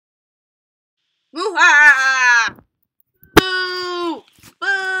Moo-ha! Boo!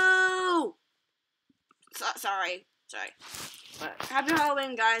 Boo! Sorry. But happy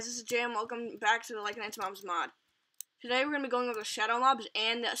Halloween, guys. This is Jam. Welcome back to the Like Nights Mobs mod. Today we're going to be going over the shadow mobs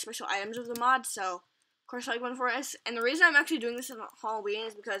and the special items of the mod, so of course like one for us. And the reason I'm actually doing this on Halloween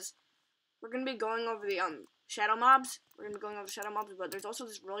is because we're going to be going over the shadow mobs. But there's also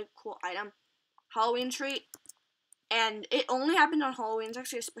this really cool item, Halloween treat. And it only happened on Halloween. It's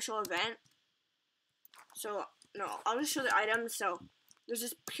actually a special event. So, no, I'll just show the items. So, there's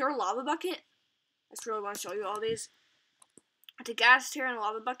this pure lava bucket. I just really want to show you all these. It's a gas tier and a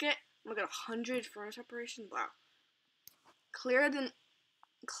lava bucket. Oh my god, 100 furnace separation. Wow. Clearer than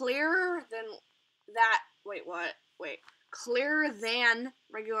that. Wait, what? Wait. Clearer than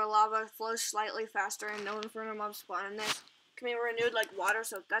regular lava, flows slightly faster, and no inferno mobs spawn in this. Can be renewed like water,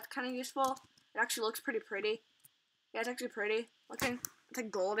 so that's kind of useful. It actually looks pretty pretty. Yeah, it's actually pretty looking. It's like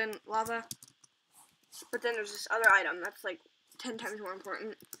golden lava. But then there's this other item that's like 10 times more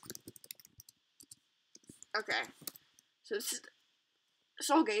important. Okay. So this is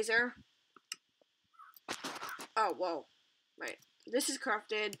Soul Gazer. Oh, whoa. Right. This is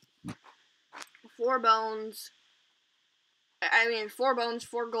crafted. 4 bones. 4 bones,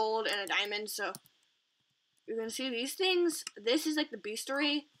 4 gold, and a diamond. So you can see these things. This is like the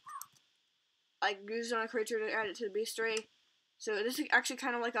beastery. Like used on a creature to add it to the beastery. So this is actually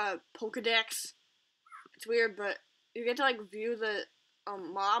kind of like a Pokedex. It's weird, but you get to like view the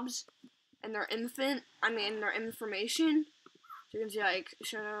mobs and their information. So you can see like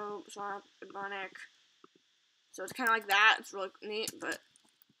Shadow, Swamp, Ebonic. So it's kind of like that. It's really neat, but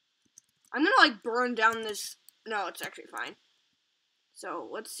I'm gonna like burn down this. No, it's actually fine. So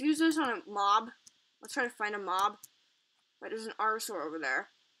let's use this on a mob. Let's try to find a mob. Right, there's an Arsaur over there.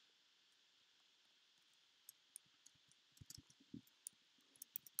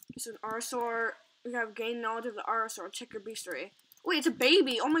 It's an Arsaur. We have gained knowledge of the Arsaur. Check your beastery. Wait, it's a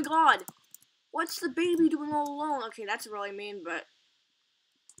baby. Oh my god. What's the baby doing all alone? Okay, that's really mean, but.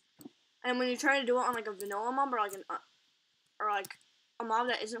 And when you try to do it on like a vanilla mob or like a mob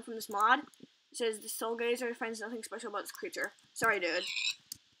that isn't from this mod, it says the Soul Gazer finds nothing special about this creature. Sorry, dude.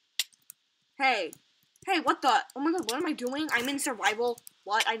 Hey, what the? Oh my god, what am I doing? I'm in survival.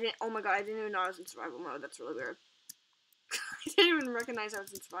 What? Oh my god, I didn't even know I was in survival mode. That's really weird. I didn't even recognize I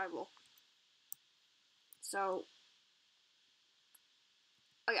was in survival. So,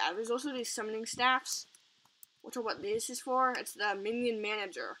 oh yeah, there's also these summoning staffs, which are what this is for. It's the minion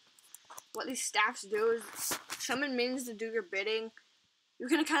manager. What these staffs do is summon minions to do your bidding. You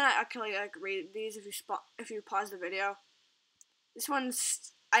can kind of actually like read these if you pause the video. This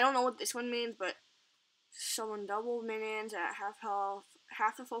one's, I don't know what this one means, but summon double minions at half health,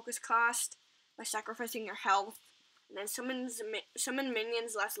 half the focus cost by sacrificing your health, and then summon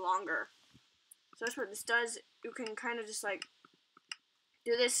minions last longer. So that's what this does. You can kind of just like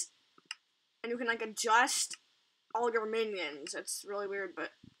do this, and you can like adjust all your minions. That's really weird,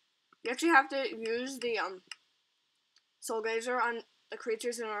 but you actually have to use the Soul Gazer on the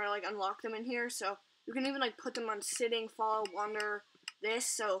creatures in order to like unlock them in here. So you can even like put them on sitting, follow, wander, this.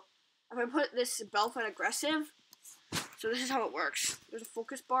 So if I put this Belf at aggressive, so this is how it works. There's a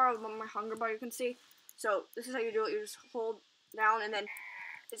focus bar on my hunger bar, you can see. So this is how you do it. You just hold down, and then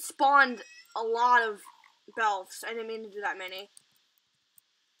it spawned a lot of Belfs. I didn't mean to do that many.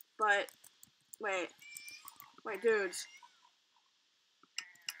 But wait, dudes.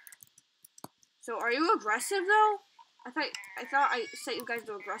 So are you aggressive though? I thought I set you guys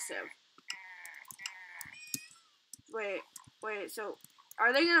to aggressive. Wait, so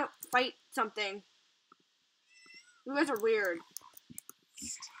are they gonna fight something? You guys are weird.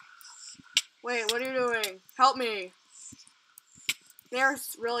 Wait, what are you doing? Help me. They're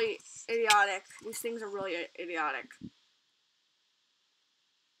really idiotic. These things are really idiotic.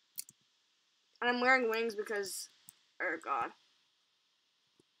 And I'm wearing wings because, oh god.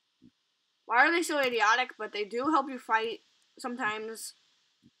 Why are they so idiotic? But they do help you fight sometimes.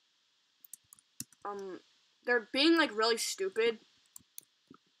 They're being like really stupid.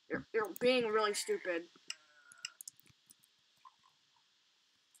 You're being really stupid.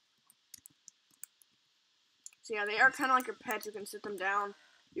 So yeah, they are kind of like your pets. You can sit them down.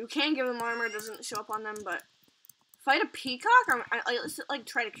 You can give them armor. It doesn't show up on them, but fight a peacock? Or let's like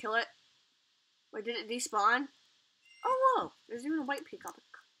try to kill it. Wait, did it despawn? Oh whoa, there's even a white peacock.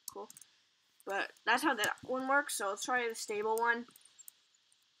 Cool. But that's how that one works. So let's try the stable one.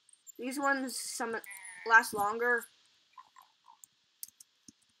 These ones last longer.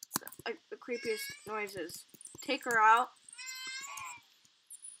 Like the creepiest noises. Take her out.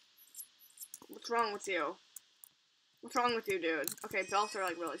 What's wrong with you? What's wrong with you, dude? Okay, belts are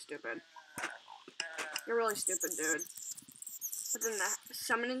like really stupid. You're really stupid, dude. But then the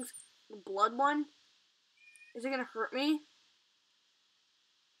summoning, the blood one, is it gonna hurt me?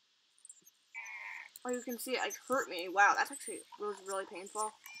 Oh, you can see it like hurt me. Wow, that's actually was really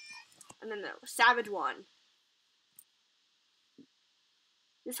painful. And then the savage one.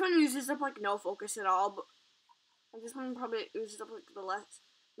 This one uses up like no focus at all, but this one probably uses up like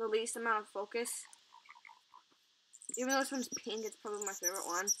the least amount of focus. Even though this one's pink, it's probably my favorite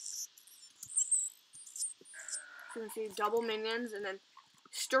one. So you can see double minions, and then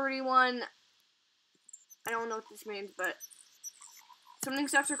sturdy one. I don't know what this means, but summoning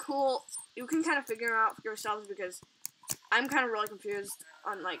staffs are cool. You can kind of figure out for yourselves because I'm kind of really confused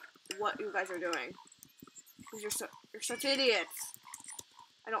on like what you guys are doing. Because you're such idiots.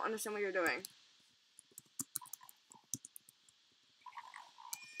 I don't understand what you're doing.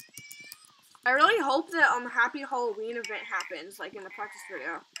 I really hope that Happy Halloween event happens, like in the practice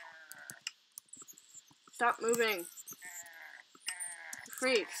video. Stop moving.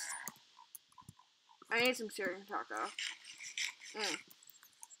 Freaks. I need some cereal taco.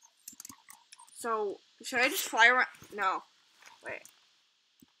 So, should I just fly around? No. Wait.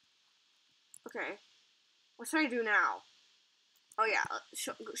 Okay. What should I do now? Oh yeah,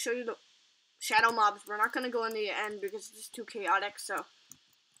 show you the shadow mobs. We're not going to go in the end because it's just too chaotic, so.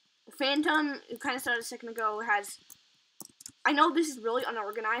 The Phantom, you kind of said a second ago, has... I know this is really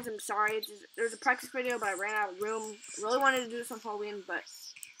unorganized, I'm sorry. There's a practice video, but I ran out of room. Really wanted to do this on Halloween, but...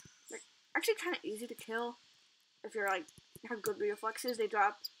 they're actually kind of easy to kill. If you're, like, have good reflexes. They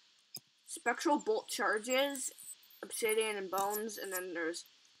drop Spectral Bolt Charges, Obsidian, and Bones, and then there's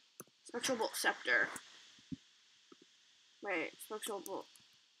Spectral Bolt Scepter. Wait, Spectral Bolt...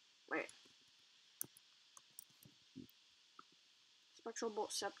 Wait. Spectral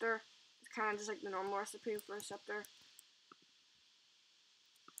Bolt Scepter. It's kind of just like the normal recipe for a scepter.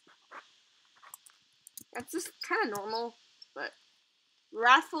 It's just kind of normal, but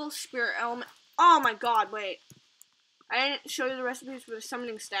Wrathful Spirit Element. Oh my god, wait. I didn't show you the recipes for the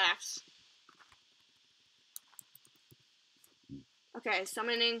summoning staffs. Okay,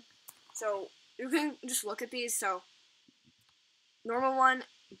 summoning. So, you can just look at these. So, normal one,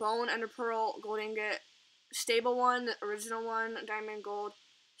 bone, ender pearl, gold ingot. Stable one, the original one, diamond, gold.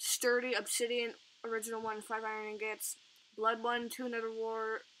 Sturdy, obsidian, original one, 5 iron ingots. Blood one, 2 nether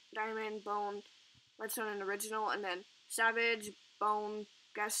wart, diamond, bone, redstone, and original. And then savage, bone,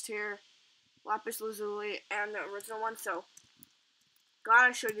 guest tier, lapis lazuli, and the original one. So, glad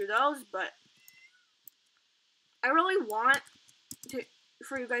I showed you those, but I really want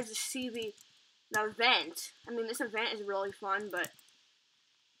for you guys to see the event. I mean, this event is really fun, but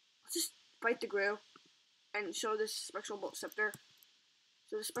let's just fight the Grue and show this Spectral Bolt Scepter.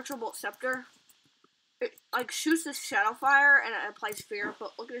 So the Spectral Bolt Scepter, it like shoots this Shadow Fire and it applies fear,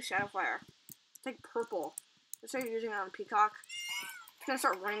 but look at the Shadow Fire. It's like purple. Let's start using it on Peacock. It's gonna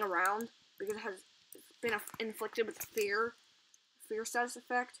start running around because it has been inflicted with fear status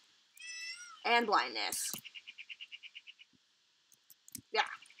effect, and blindness. Yeah,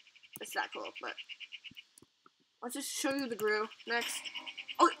 it's that cool, but let's just show you the Grue next.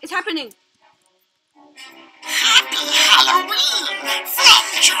 Oh, it's happening! Happy Halloween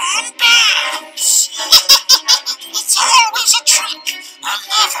from John Bounce! It's always a trick, and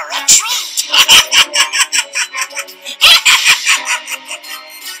never a treat!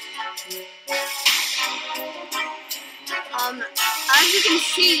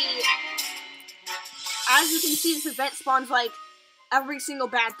 As you can see, this event spawns like every single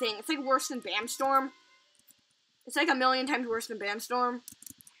bad thing. It's like worse than Bamstorm. It's like a million times worse than Bamstorm.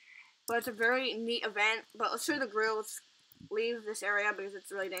 But it's a very neat event. But let's show you the Grue. Let's leave this area because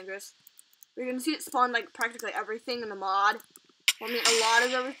it's really dangerous. But you can see it spawn like practically everything in the mod. I mean, a lot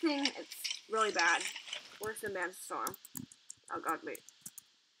of everything. It's really bad. Worse than Bamstorm. Oh god, wait.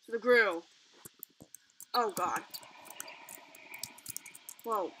 So the Grue. Oh god.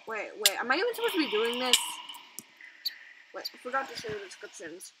 Whoa, wait. Am I even supposed to be doing this? Wait, I forgot to show you the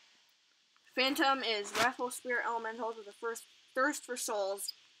descriptions. Phantom is wrathful spirit elementals with a thirst for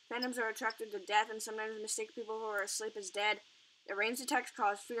souls. Phantoms are attracted to death and sometimes mistake people who are asleep as dead. Their ranged attacks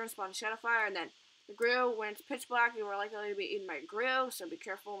cause fear and spawn shadow fire. And then the Grue, when it's pitch black, you are likely to be eaten by a Grue, so be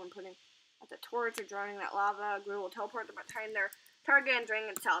careful when putting out the torch or drowning that lava. Grue will teleport them behind their target and drain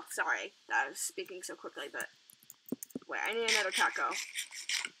itself. Sorry that I was speaking so quickly, but wait, I need another taco.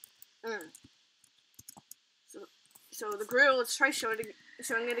 So the Grue, let's try showing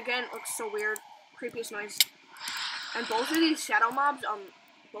it again. It looks so weird. Creepiest noise. And both of these shadow mobs,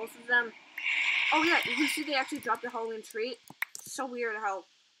 both of them. Oh yeah, you can see they actually dropped a Halloween treat. It's so weird how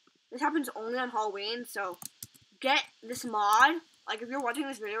this happens only on Halloween. So get this mod. Like if you're watching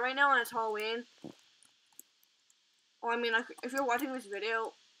this video right now and it's Halloween, I mean, like, if you're watching this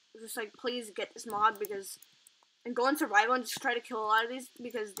video, just, like, please get this mod, because, and go in survival and just try to kill a lot of these,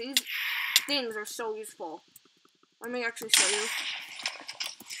 because these things are so useful. Let me actually show you.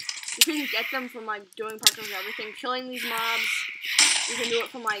 You can get them from, like, doing practically everything. Killing these mobs. You can do it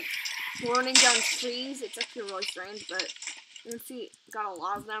from, like, burning down trees. It's actually really strange, but you can see, got a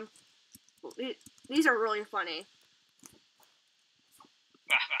lot of them. These are really funny.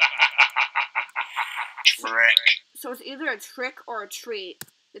 Trick. So it's either a trick or a treat.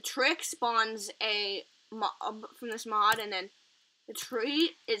 The trick spawns a from this mod, and then the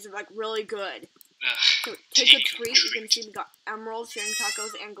treat is, like, really good. So take a treat. You can see we got emeralds, sharing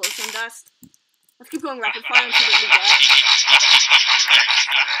tacos, and glowstone dust. Let's keep going rapid fire and see what we get.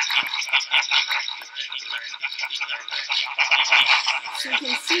 So you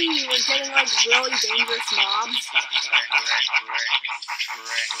can see we're getting, like, really dangerous mobs.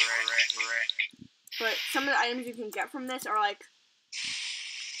 But some of the items you can get from this are, like,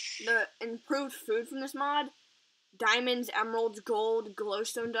 the improved food from this mod. Diamonds, emeralds, gold,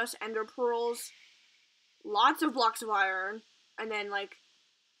 glowstone dust, ender pearls. Lots of blocks of iron. And then, like,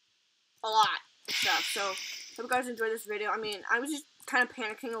 a lot of stuff. So, hope you guys enjoyed this video. I mean, I was just kind of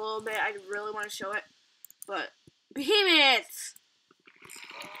panicking a little bit. I really want to show it. But, behemoths!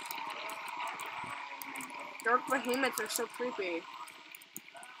 Dark behemoths are so creepy.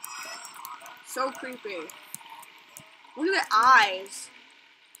 So creepy. Look at the eyes.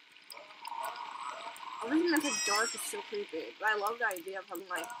 Everything that's, like, dark is so creepy. But I love the idea of having,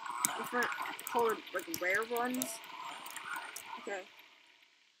 like, different colored, like, rare ones. Okay.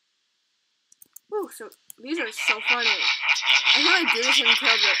 Ooh, so these are so funny. I can only do this until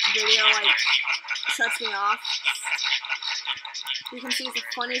the video, like, shuts me off. You can see it's the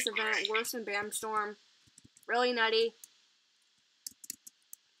funniest event, worse than Bam Storm. Really nutty.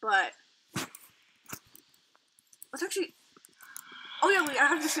 But let's actually. Oh yeah, I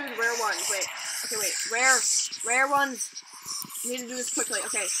have to show you the rare ones. Wait. Okay, wait. Rare ones. Need to do this quickly.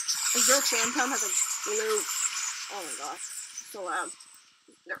 Okay. Azure Phantom has a blue. Oh my gosh, so loud.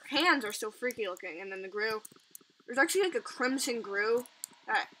 Their hands are so freaky looking, and then the Grue. There's actually, like, a Crimson Grue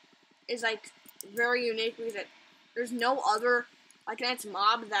that is, like, very unique, because there's no other, like, Knight's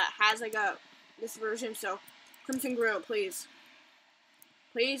mob that has, like, this version. So Crimson Grue, please.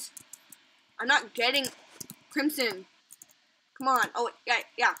 Please. I'm not getting Crimson. Come on. Oh,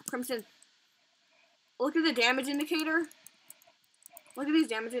 yeah, Crimson. Look at the damage indicator. Look at these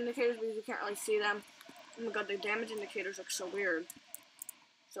damage indicators, because you can't really see them. Oh my god, the damage indicators look so weird.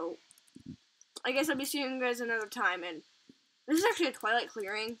 So, I guess I'll be seeing you guys another time, and this is actually a Twilight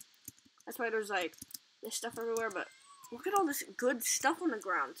clearing. That's why there's, like, this stuff everywhere, but look at all this good stuff on the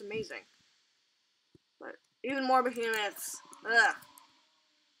ground. It's amazing. But, even more behemoths. Ugh.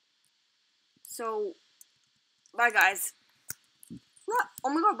 So, bye, guys. What?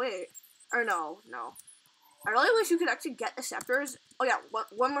 Oh my god, wait. Or no. I really wish you could actually get the scepters. Oh yeah,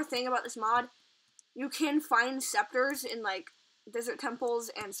 one more thing about this mod. You can find scepters in, like, desert temples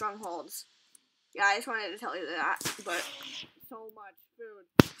and strongholds. Yeah, I just wanted to tell you that. But so much food.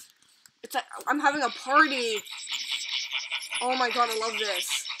 It's like I'm having a party. Oh my god, I love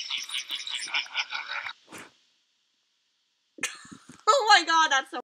this. Oh my god, that's so